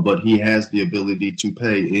 But he has the ability to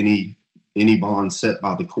pay any bond set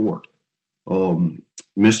by the court. Mr.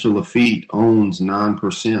 Laffitte owns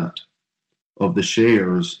 9% of the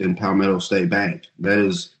shares in Palmetto State Bank. That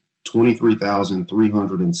is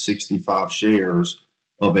 23,365 shares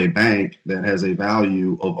of a bank that has a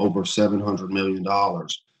value of over $700 million.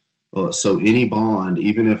 So any bond,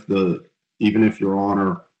 even if Your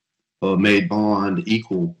Honor made bond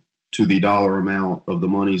equal to the dollar amount of the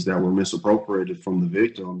monies that were misappropriated from the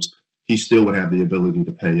victims, he still would have the ability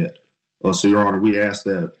to pay it. So Your Honor, we ask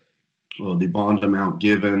that the bond amount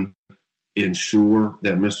given ensure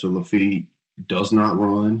that Mr. Laffitte does not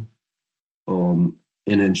run, and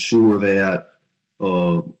ensure that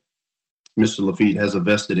Mr. Laffitte has a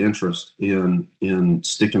vested interest in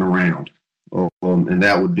sticking around. And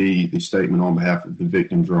that would be the statement on behalf of the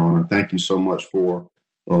victims, Your Honor. Thank you so much for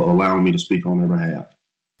allowing me to speak on their behalf.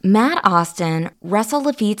 Matt Austin, Russell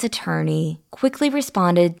Laffitte's attorney, quickly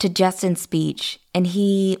responded to Justin's speech, and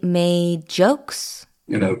he made jokes.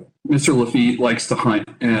 Mr. Laffitte likes to hunt,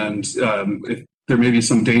 and if there may be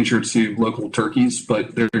some danger to local turkeys,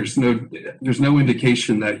 but there's no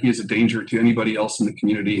indication that he is a danger to anybody else in the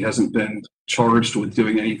community. He hasn't been charged with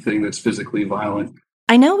doing anything that's physically violent.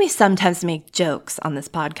 I know we sometimes make jokes on this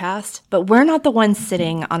podcast, but we're not the ones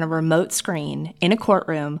sitting on a remote screen in a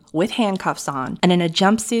courtroom with handcuffs on and in a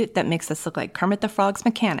jumpsuit that makes us look like Kermit the Frog's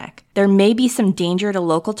mechanic. There may be some danger to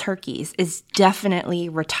local turkeys is definitely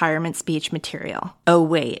retirement speech material. Oh,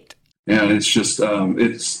 wait. And it's just, I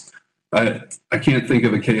can't think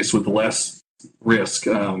of a case with less risk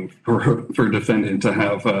for a defendant to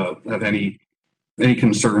have any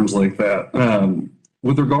concerns like that.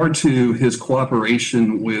 With regard to his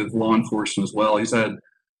cooperation with law enforcement as well, he's had,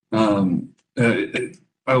 I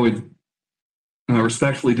would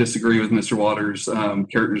respectfully disagree with Mr. Waters'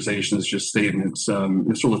 characterization as just statements.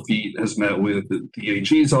 Mr. Laffitte has met with the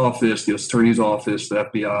AG's office, the U.S. Attorney's office, the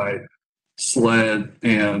FBI, SLED,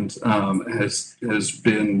 and has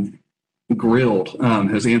been grilled,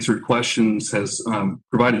 has answered questions, has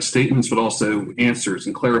provided statements, but also answers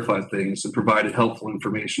and clarified things and provided helpful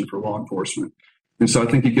information for law enforcement. And so I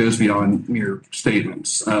think it goes beyond mere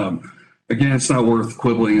statements. Again, it's not worth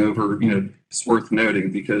quibbling over, it's worth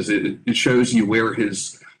noting because it shows you where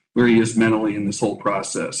his where he is mentally in this whole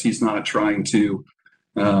process. He's not trying to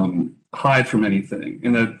hide from anything.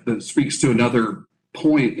 And that speaks to another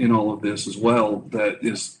point in all of this as well that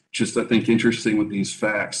is just, I think, interesting with these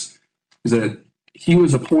facts, is that he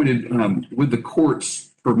was appointed with the court's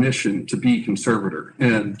permission to be conservator.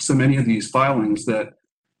 And so many of these filings that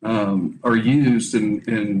are used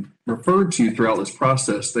and referred to throughout this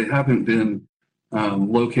process, they haven't been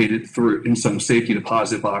located through in some safety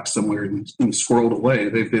deposit box somewhere and squirreled away.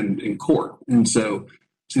 They've been in court. And so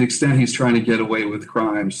to the extent he's trying to get away with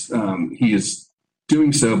crimes, he is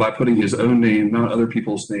doing so by putting his own name, not other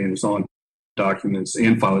people's names, on documents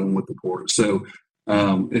and filing them with the court. So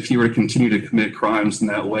if he were to continue to commit crimes in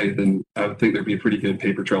that way, then I would think there'd be a pretty good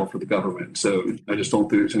paper trail for the government. So I just don't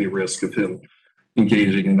think there's any risk of him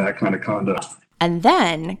engaging in that kind of conduct. And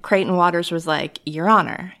then Creighton Waters was like, Your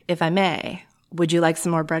Honor, if I may, would you like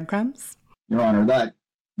some more breadcrumbs? Your Honor, that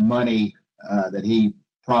money that he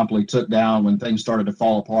promptly took down when things started to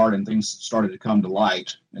fall apart and things started to come to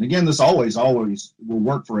light. And again, this always will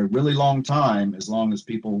work for a really long time, as long as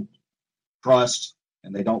people trust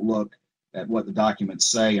and they don't look at what the documents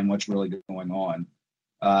say and what's really going on.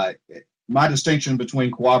 My distinction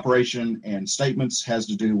between cooperation and statements has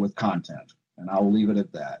to do with content, and I will leave it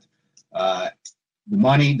at that. The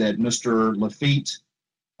money that Mr. Laffitte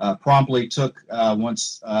promptly took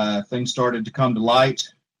once things started to come to light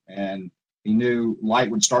and he knew light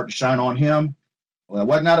would start to shine on him, well, it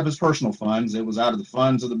wasn't out of his personal funds. It was out of the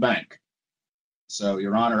funds of the bank. So,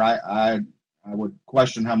 Your Honor, I would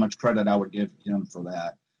question how much credit I would give him for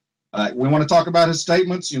that. We want to talk about his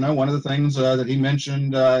statements. One of the things that he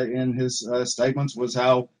mentioned in his statements was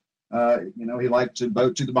how, he liked to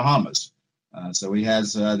boat to the Bahamas. So he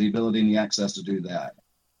has the ability and the access to do that.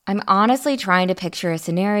 I'm honestly trying to picture a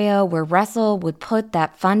scenario where Russell would put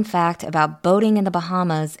that fun fact about boating in the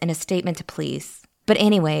Bahamas in a statement to police. But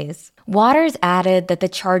anyways, Waters added that the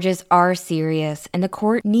charges are serious and the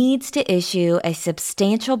court needs to issue a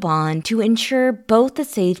substantial bond to ensure both the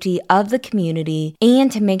safety of the community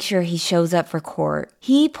and to make sure he shows up for court.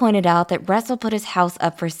 He pointed out that Russell put his house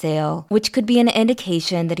up for sale, which could be an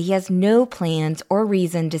indication that he has no plans or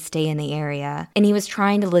reason to stay in the area, and he was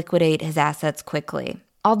trying to liquidate his assets quickly.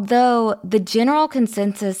 Although the general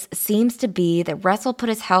consensus seems to be that Russell put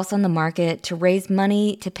his house on the market to raise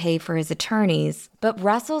money to pay for his attorneys, but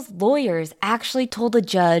Russell's lawyers actually told the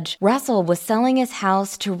judge Russell was selling his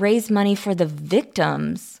house to raise money for the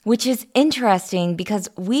victims, which is interesting because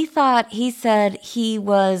we thought he said he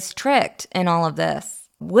was tricked in all of this.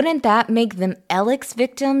 Wouldn't that make them Alex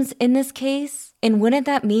victims in this case? And wouldn't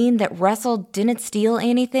that mean that Russell didn't steal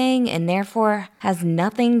anything and therefore has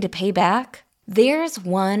nothing to pay back? There's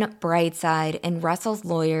one bright side in Russell's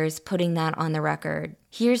lawyers putting that on the record.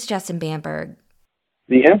 Here's Justin Bamberg.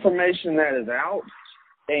 The information that is out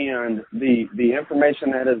and the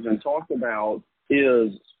information that has been talked about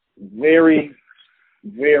is very,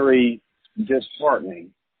 very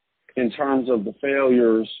disheartening in terms of the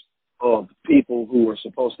failures of people who are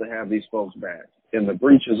supposed to have these folks back and the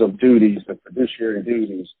breaches of duties, the fiduciary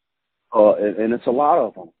duties, and it's a lot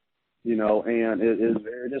of them, and it is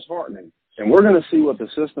very disheartening. And we're going to see what the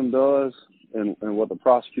system does and what the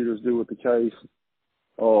prosecutors do with the case.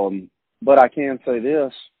 But I can say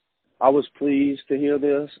this. I was pleased to hear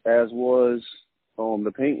this, as was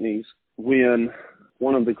the Pinckneys, when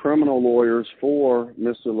one of the criminal lawyers for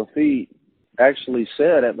Mr. Laffitte actually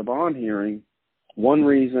said at the bond hearing, one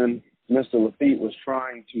reason Mr. Laffitte was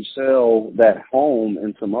trying to sell that home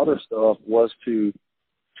and some other stuff was to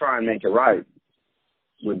try and make it right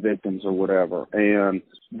with victims or whatever. And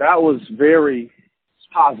that was very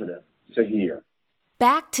positive to hear.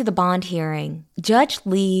 Back to the bond hearing. Judge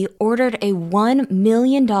Lee ordered a $1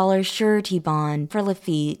 million surety bond for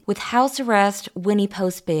Laffitte with house arrest when he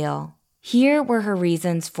posts bail. Here were her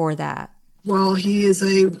reasons for that. While he is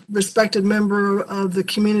a respected member of the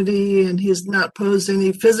community and he has not posed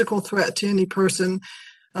any physical threat to any person,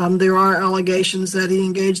 there are allegations that he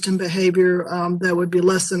engaged in behavior that would be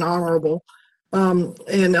less than honorable.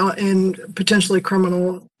 And potentially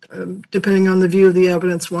criminal, depending on the view of the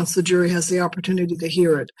evidence once the jury has the opportunity to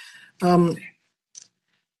hear it. I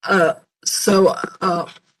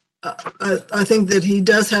think that he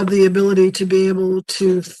does have the ability to be able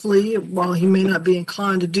to flee while he may not be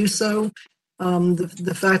inclined to do so.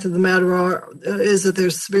 The fact of the matter is that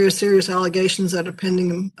there's very serious allegations that are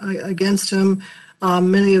pending against him.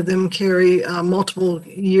 Many of them carry multiple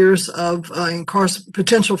years of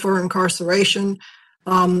potential for incarceration.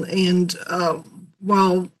 And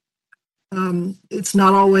while it's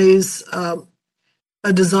not always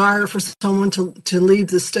a desire for someone to leave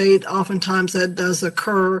the state, oftentimes that does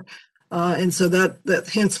occur. And so that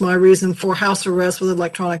hence my reason for house arrest with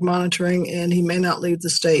electronic monitoring, and he may not leave the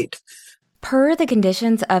state. Per the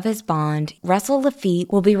conditions of his bond, Russell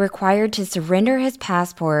Laffitte will be required to surrender his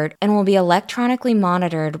passport and will be electronically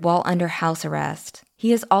monitored while under house arrest.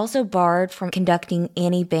 He is also barred from conducting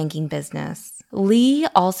any banking business. Lee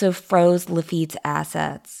also froze Laffitte's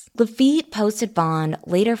assets. Laffitte posted bond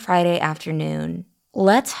later Friday afternoon.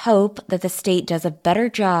 Let's hope that the state does a better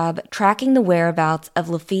job tracking the whereabouts of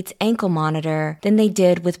Laffitte's ankle monitor than they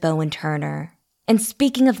did with Bowen Turner. And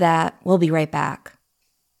speaking of that, we'll be right back.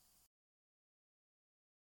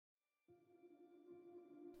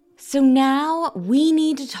 So now we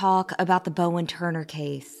need to talk about the Bowen Turner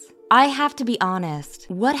case. I have to be honest,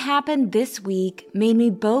 what happened this week made me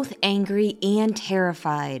both angry and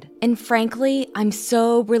terrified. And frankly, I'm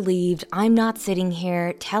so relieved I'm not sitting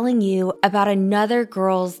here telling you about another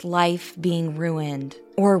girl's life being ruined,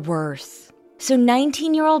 or worse. So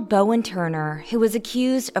 19-year-old Bowen Turner, who was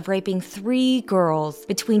accused of raping 3 girls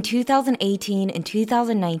between 2018 and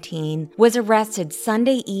 2019, was arrested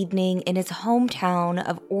Sunday evening in his hometown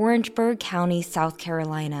of Orangeburg County, South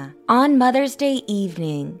Carolina. On Mother's Day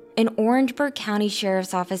evening, an Orangeburg County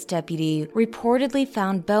Sheriff's Office deputy reportedly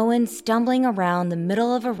found Bowen stumbling around the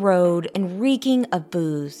middle of a road and reeking of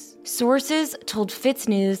booze. Sources told Fitz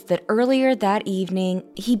News that earlier that evening,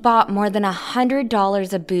 he bought more than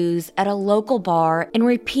 $100 of booze at a local bar and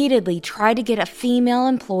repeatedly tried to get a female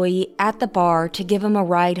employee at the bar to give him a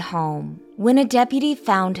ride home. When a deputy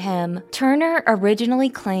found him, Turner originally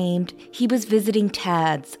claimed he was visiting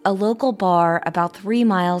Tad's, a local bar about 3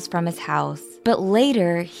 miles from his house, but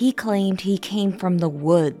later he claimed he came from the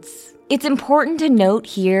woods. It's important to note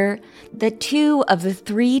here that 2 of the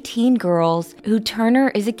 3 teen girls who Turner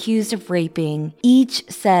is accused of raping each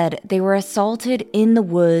said they were assaulted in the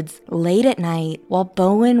woods late at night while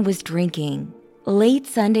Bowen was drinking. Late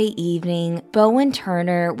Sunday evening, Bowen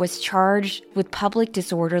Turner was charged with public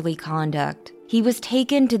disorderly conduct. He was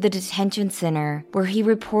taken to the detention center where he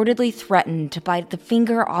reportedly threatened to bite the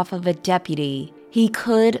finger off of a deputy. He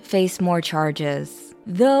could face more charges.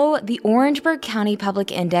 Though the Orangeburg County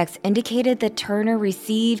Public Index indicated that Turner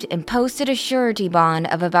received and posted a surety bond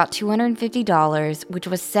of about $250, which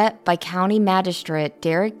was set by County Magistrate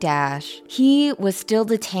Derek Dash, he was still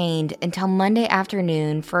detained until Monday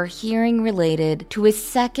afternoon for a hearing related to his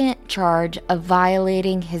second charge of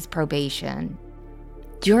violating his probation.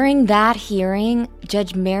 During that hearing,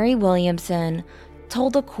 Judge Mary Williamson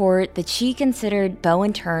told the court that she considered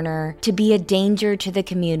Bowen Turner to be a danger to the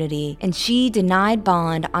community, and she denied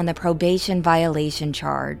bond on the probation violation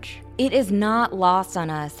charge. It is not lost on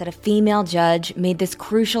us that a female judge made this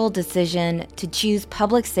crucial decision to choose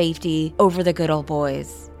public safety over the good old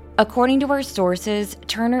boys. According to our sources,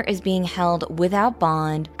 Turner is being held without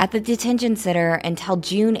bond at the detention center until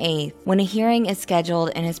June 8th, when a hearing is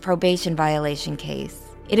scheduled in his probation violation case.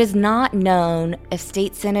 It is not known if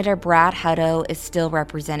State Senator Brad Hutto is still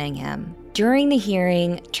representing him. During the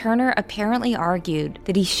hearing, Turner apparently argued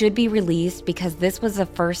that he should be released because this was the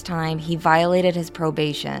first time he violated his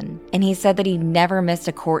probation, and he said that he never missed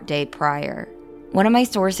a court date prior. One of my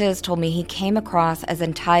sources told me he came across as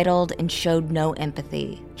entitled and showed no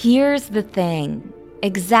empathy. Here's the thing.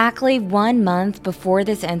 Exactly 1 month before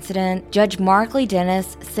this incident, Judge Markley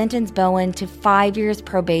Dennis sentenced Bowen to 5 years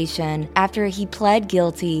probation after he pled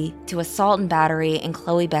guilty to assault and battery in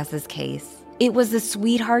Chloe Bess's case. It was the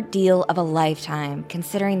sweetheart deal of a lifetime,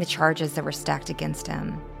 considering the charges that were stacked against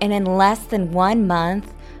him. And in less than 1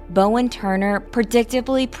 month, Bowen Turner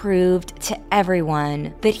predictably proved to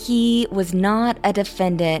everyone that he was not a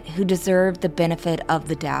defendant who deserved the benefit of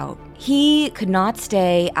the doubt. He could not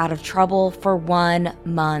stay out of trouble for 1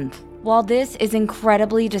 month. While this is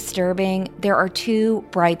incredibly disturbing, there are 2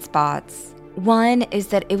 bright spots. One is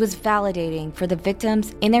that it was validating for the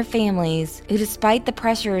victims and their families who, despite the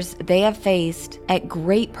pressures they have faced at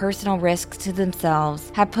great personal risks to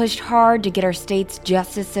themselves, have pushed hard to get our state's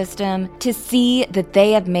justice system to see that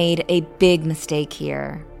they have made a big mistake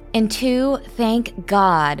here. And 2, thank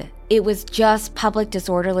God it was just public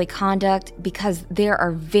disorderly conduct, because there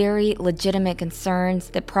are very legitimate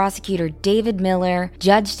concerns that Prosecutor David Miller,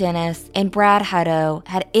 Judge Dennis, and Brad Hutto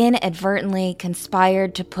had inadvertently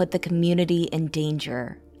conspired to put the community in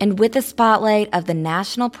danger. And with the spotlight of the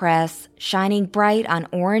national press shining bright on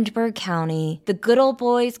Orangeburg County, the good old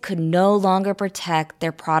boys could no longer protect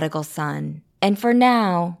their prodigal son. And for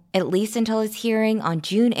now, at least until his hearing on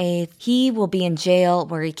June 8th, he will be in jail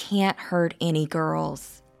where he can't hurt any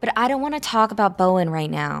girls. But I don't want to talk about Bowen right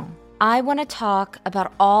now. I want to talk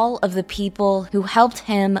about all of the people who helped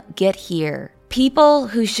him get here. People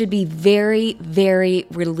who should be very, very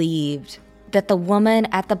relieved. that the woman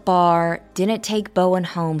at the bar didn't take Bowen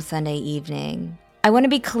home Sunday evening. I want to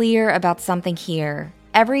be clear about something here.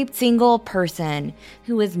 Every single person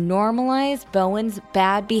who has normalized Bowen's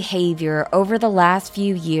bad behavior over the last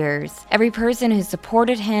few years, every person who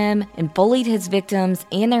supported him and bullied his victims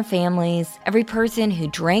and their families, every person who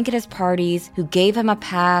drank at his parties, who gave him a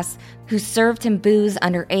pass, who served him booze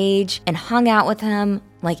underage and hung out with him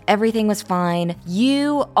like everything was fine,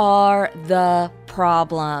 you are the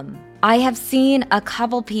problem. I have seen a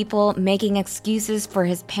couple people making excuses for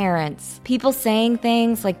his parents. People saying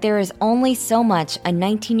things like there is only so much a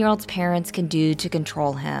 19-year-old's parents can do to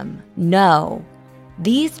control him. No.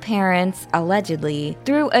 These parents, allegedly,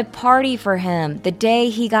 threw a party for him the day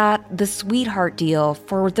he got the sweetheart deal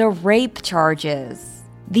for the rape charges.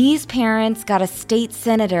 These parents got a state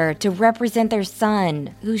senator to represent their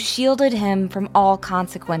son, who shielded him from all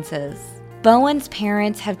consequences. Bowen's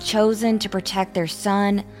parents have chosen to protect their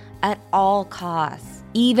son at all costs,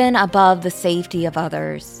 even above the safety of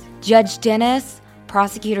others. Judge Dennis,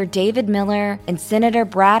 Prosecutor David Miller, and Senator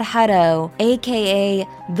Brad Hutto, aka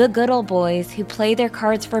the good old boys who play their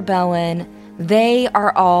cards for Bowen, they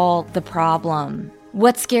are all the problem.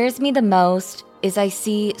 What scares me the most is I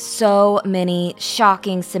see so many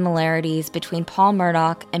shocking similarities between Paul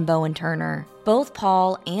Murdaugh and Bowen Turner. Both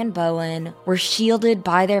Paul and Bowen were shielded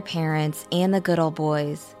by their parents and the good old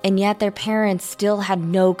boys, and yet their parents still had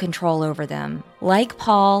no control over them. Like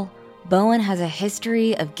Paul, Bowen has a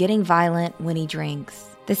history of getting violent when he drinks.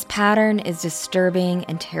 This pattern is disturbing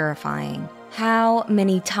and terrifying. How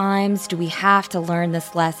many times do we have to learn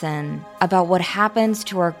this lesson about what happens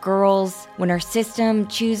to our girls when our system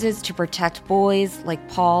chooses to protect boys like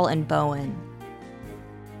Paul and Bowen?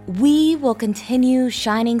 We will continue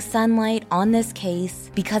shining sunlight on this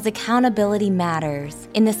case because accountability matters,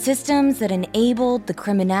 and the systems that enabled the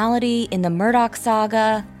criminality in the Murdaugh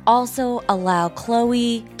saga also allow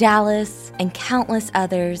Chloe, Dallas, and countless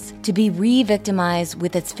others to be re-victimized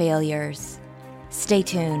with its failures. Stay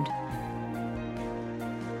tuned.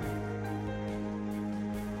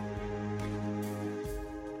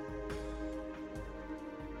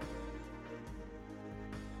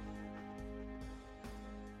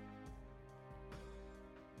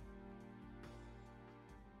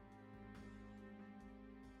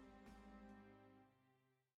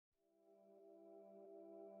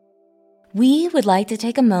 We would like to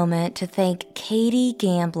take a moment to thank Katie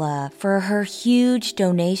Gambla for her huge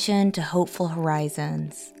donation to Hopeful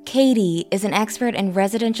Horizons. Katie is an expert in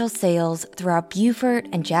residential sales throughout Beaufort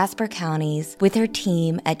and Jasper counties with her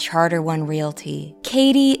team at Charter One Realty.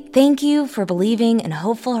 Katie, thank you for believing in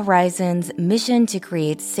Hopeful Horizons' mission to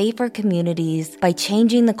create safer communities by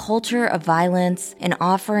changing the culture of violence and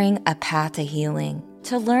offering a path to healing.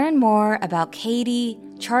 To learn more about Katie,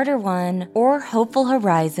 Charter One, or Hopeful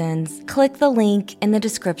Horizons, click the link in the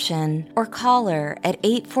description or call her at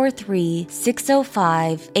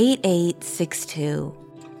 843-605-8862.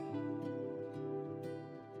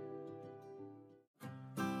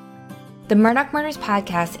 The Murdaugh Murders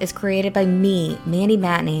podcast is created by me, Mandy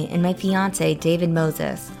Matney, and my fiance, David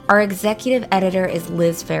Moses. Our executive editor is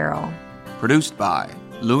Liz Farrell. Produced by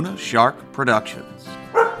Luna Shark Productions.